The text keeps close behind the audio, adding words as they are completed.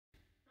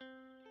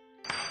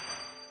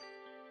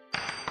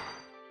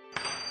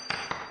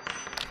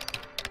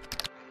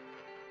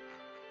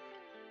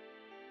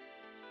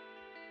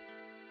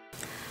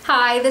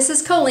Hi, this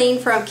is Colleen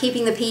from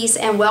Keeping the Peace,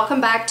 and welcome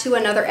back to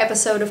another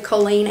episode of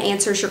Colleen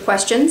Answers Your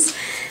Questions.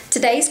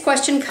 Today's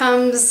question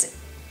comes,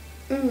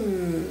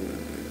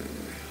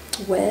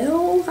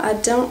 well, I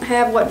don't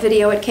have what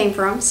video it came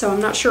from, so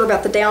I'm not sure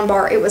about the down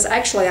bar. It was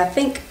actually, I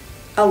think,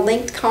 a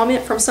linked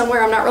comment from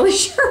somewhere. I'm not really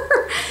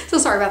sure. So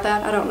sorry about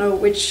that. I don't know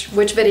which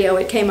video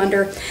it came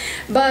under.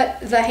 But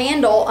the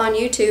handle on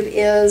YouTube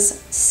is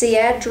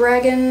Sea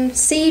Dragon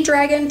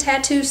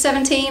Tattoo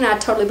 17. I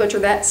totally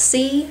butchered that.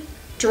 Sea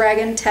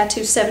Dragon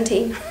Tattoo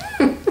 17.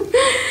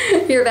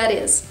 Here that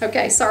is.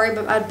 Okay, sorry,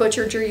 but I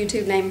butchered your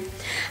YouTube name.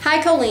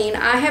 Hi Colleen,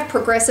 I have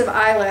progressive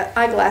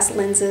eyeglass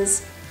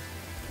lenses.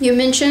 You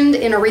mentioned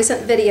in a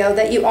recent video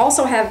that you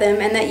also have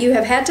them and that you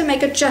have had to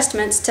make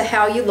adjustments to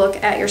how you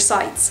look at your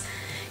sights.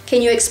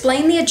 Can you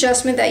explain the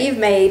adjustment that you've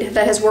made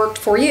that has worked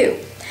for you?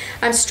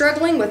 I'm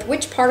struggling with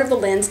which part of the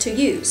lens to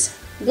use.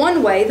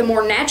 One way, the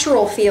more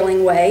natural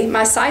feeling way,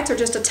 my sights are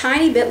just a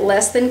tiny bit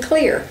less than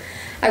clear.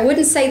 I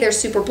wouldn't say they're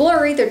super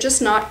blurry, they're just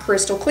not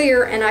crystal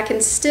clear, and I can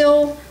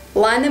still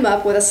line them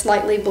up with a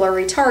slightly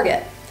blurry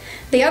target.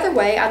 The other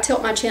way, I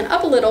tilt my chin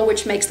up a little,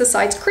 which makes the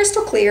sights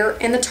crystal clear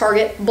and the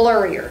target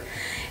blurrier.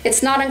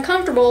 It's not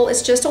uncomfortable,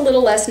 it's just a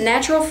little less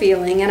natural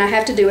feeling, and I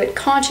have to do it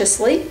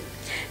consciously.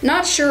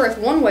 Not sure if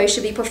one way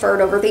should be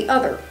preferred over the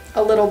other.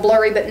 A little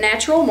blurry but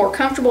natural, more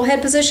comfortable head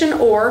position,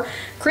 or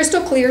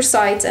crystal clear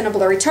sights and a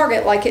blurry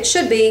target like it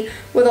should be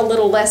with a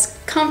little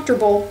less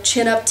comfortable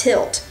chin up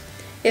tilt.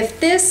 If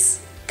this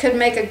could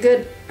make a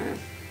good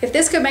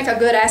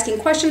asking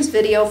questions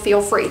video,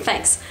 feel free.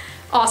 Thanks.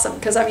 Awesome,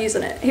 because I'm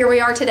using it. Here we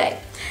are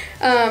today.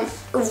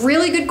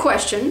 Really good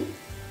question.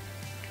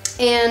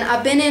 And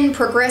I've been in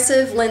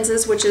progressive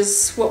lenses, which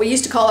is what we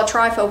used to call a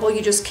trifocal.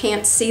 You just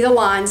can't see the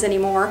lines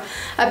anymore.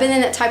 I've been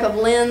in that type of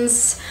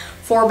lens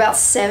for about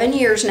 7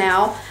 years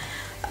now.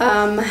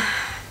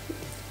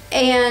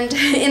 And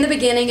in the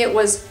beginning it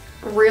was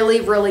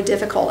really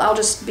difficult. I'll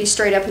just be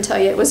straight up and tell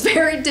you it was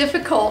very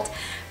difficult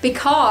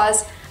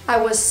because I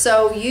was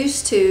so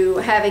used to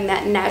having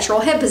that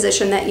natural head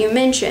position that you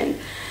mentioned.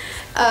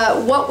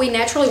 What we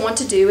naturally want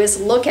to do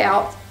is look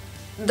out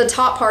the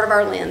top part of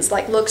our lens,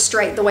 like look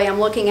straight the way I'm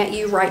looking at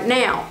you right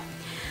now.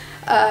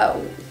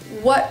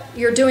 What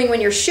you're doing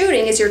when you're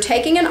shooting is you're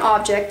taking an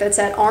object that's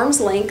at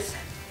arm's length,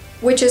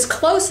 which is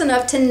close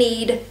enough to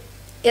need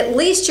at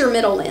least your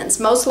middle lens,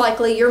 most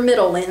likely your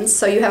middle lens,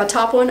 so you have a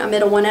top one, a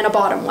middle one, and a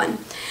bottom one.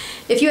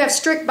 If you have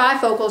strict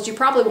bifocals, you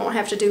probably won't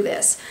have to do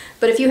this,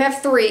 but if you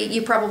have 3,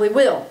 you probably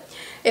will.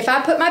 If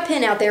I put my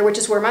pin out there, which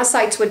is where my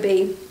sights would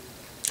be,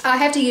 I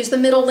have to use the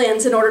middle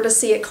lens in order to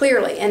see it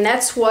clearly, and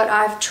that's what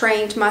I've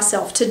trained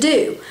myself to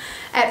do.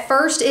 At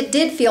first, it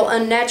did feel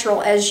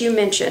unnatural, as you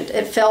mentioned.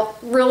 It felt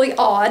really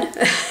odd,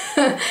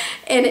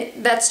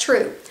 and that's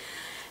true.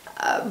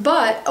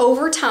 But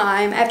over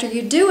time, after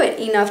you do it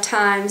enough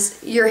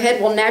times, your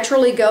head will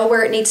naturally go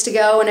where it needs to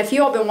go. And if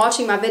you all been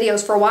watching my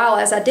videos for a while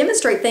as I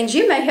demonstrate things,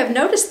 you may have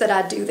noticed that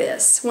I do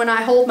this. When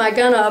I hold my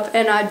gun up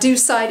and I do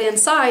side-in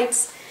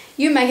sights,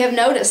 you may have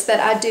noticed that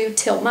I do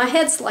tilt my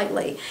head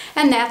slightly,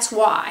 and that's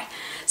why.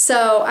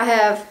 So I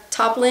have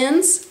top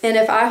lens, and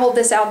if I hold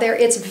this out there,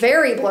 it's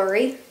very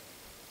blurry.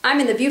 I'm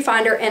in the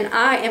viewfinder and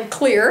I am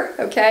clear,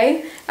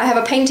 okay? I have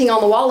a painting on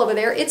the wall over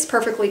there. It's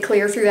perfectly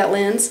clear through that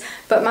lens,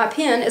 but my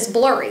pen is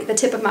blurry, the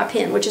tip of my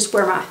pen, which is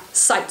where my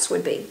sights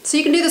would be. So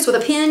you can do this with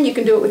a pen, you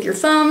can do it with your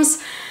thumbs.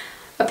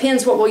 A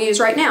pen's what we'll use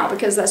right now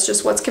because that's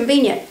just what's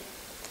convenient.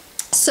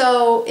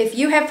 So if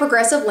you have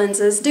progressive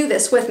lenses, do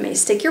this with me.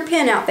 Stick your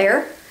pen out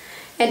there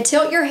and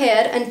tilt your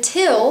head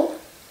until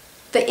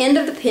the end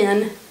of the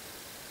pen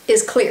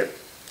is clear,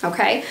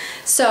 okay?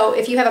 So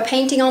if you have a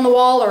painting on the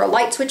wall or a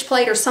light switch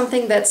plate or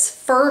something that's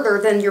further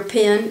than your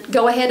pen,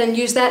 go ahead and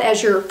use that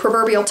as your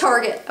proverbial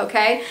target,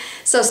 okay?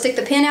 So stick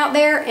the pen out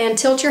there and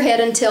tilt your head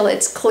until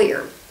it's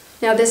clear.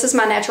 Now this is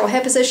my natural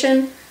head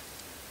position.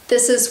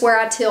 This is where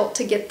I tilt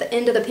to get the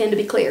end of the pen to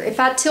be clear. If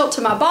I tilt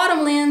to my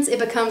bottom lens, it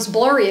becomes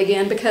blurry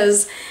again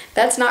because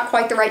that's not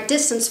quite the right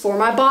distance for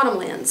my bottom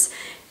lens.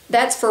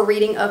 That's for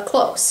reading up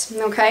close,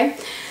 okay?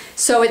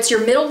 So it's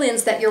your middle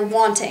lens that you're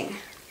wanting,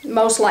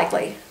 most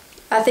likely.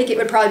 I think it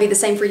would probably be the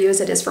same for you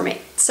as it is for me.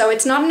 So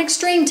it's not an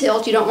extreme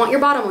tilt, you don't want your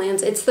bottom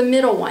lens, it's the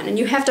middle one. And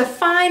you have to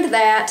find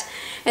that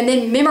and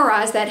then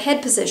memorize that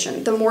head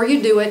position. The more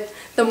you do it,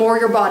 the more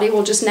your body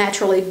will just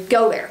naturally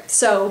go there.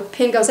 So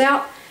pin goes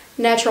out,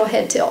 natural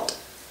head tilt.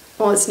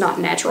 Well, it's not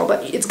natural,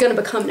 but it's gonna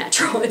become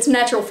natural. It's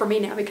natural for me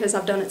now because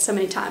I've done it so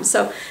many times.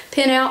 So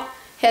pin out,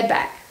 head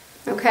back.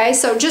 Okay,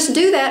 so just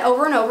do that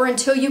over and over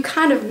until you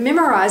kind of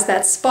memorize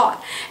that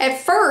spot. At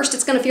first,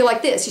 it's going to feel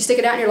like this. You stick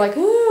it out and you're like,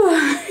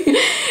 ooh,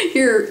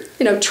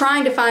 you're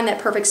trying to find that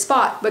perfect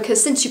spot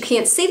because since you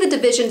can't see the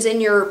divisions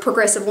in your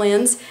progressive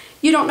lens,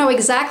 you don't know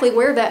exactly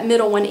where that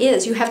middle one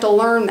is. You have to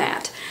learn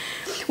that.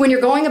 When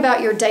you're going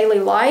about your daily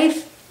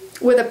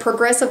life with a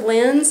progressive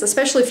lens,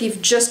 especially if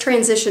you've just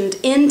transitioned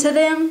into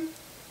them,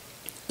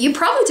 you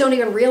probably don't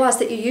even realize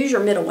that you use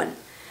your middle one.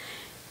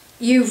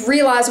 You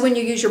realize when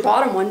you use your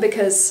bottom one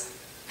because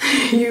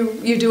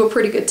you do a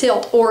pretty good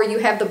tilt, or you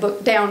have the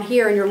book down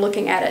here and you're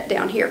looking at it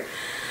down here.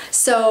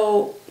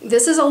 So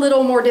this is a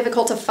little more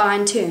difficult to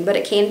fine tune, but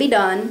it can be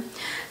done.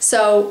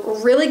 So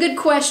really good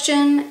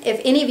question. If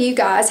any of you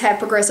guys have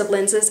progressive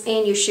lenses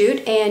and you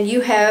shoot and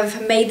you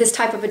have made this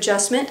type of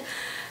adjustment,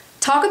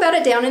 talk about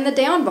it down in the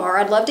down bar.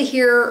 I'd love to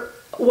hear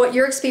what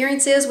your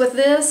experience is with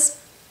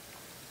this.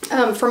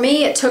 For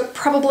me, it took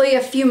probably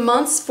a few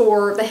months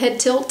for the head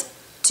tilt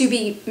to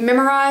be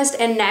memorized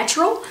and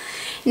natural.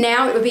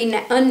 Now it would be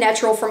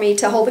unnatural for me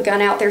to hold the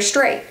gun out there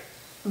straight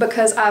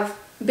because I've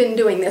been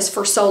doing this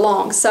for so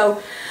long. So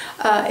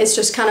it's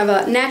just kind of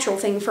a natural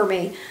thing for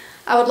me.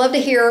 I would love to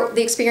hear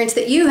the experience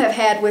that you have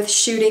had with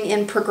shooting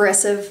in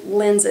progressive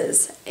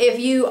lenses. If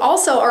you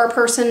also are a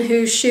person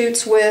who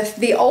shoots with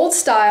the old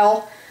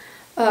style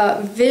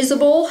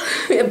visible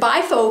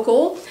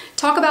bifocal,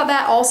 talk about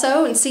that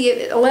also and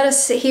let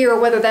us hear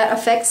whether that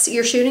affects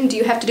your shooting. Do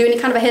you have to do any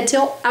kind of a head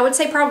tilt? I would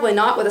say probably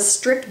not with a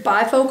strict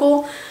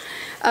bifocal,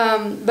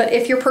 but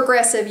if you're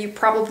progressive, you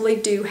probably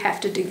do have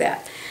to do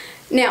that.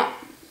 Now,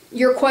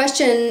 your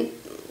question,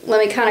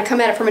 let me kind of come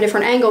at it from a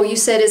different angle. You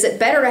said, is it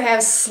better to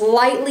have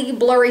slightly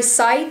blurry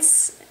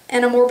sights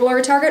and a more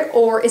blurry target,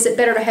 or is it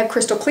better to have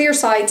crystal clear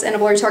sights and a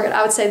blurry target?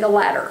 I would say the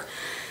latter.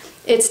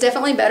 It's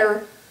definitely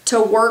better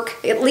to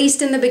work, at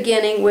least in the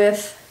beginning,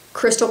 with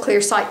crystal clear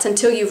sights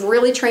until you've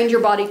really trained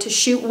your body to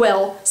shoot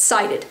well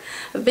sighted.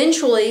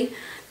 Eventually,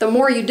 the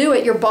more you do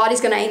it, your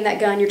body's going to aim that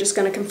gun. You're just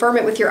going to confirm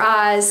it with your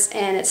eyes,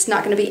 and it's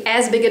not going to be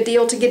as big a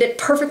deal to get it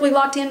perfectly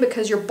locked in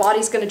because your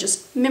body's going to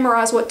just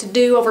memorize what to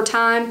do over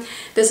time.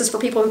 This is for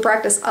people who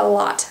practice a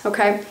lot,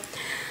 okay?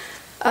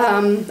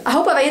 I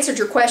hope I've answered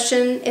your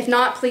question. If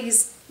not,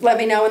 please let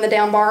me know in the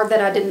down bar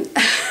that I didn't,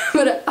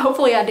 but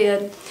hopefully I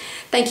did.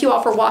 Thank you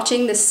all for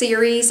watching this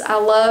series. I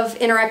love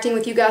interacting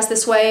with you guys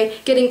this way,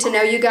 getting to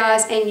know you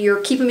guys, and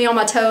you're keeping me on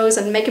my toes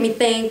and making me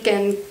think,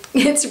 and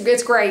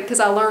it's great because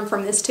I learn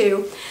from this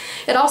too.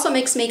 It also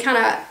makes me kind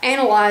of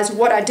analyze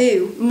what I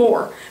do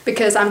more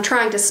because I'm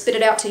trying to spit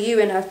it out to you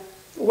in a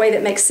way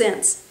that makes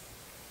sense.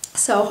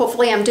 So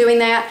hopefully I'm doing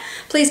that.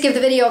 Please give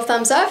the video a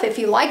thumbs up if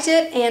you liked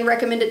it and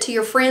recommend it to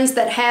your friends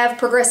that have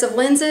progressive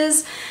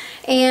lenses.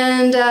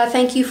 And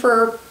thank you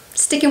for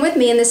sticking with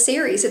me in this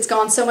series. It's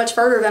gone so much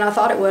further than I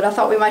thought it would. I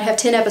thought we might have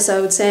 10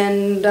 episodes,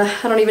 and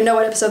I don't even know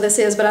what episode this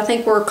is, but I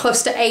think we're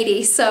close to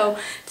 80. So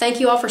thank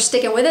you all for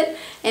sticking with it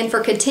and for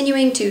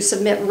continuing to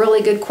submit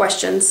really good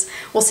questions.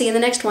 We'll see you in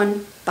the next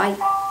one.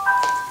 Bye.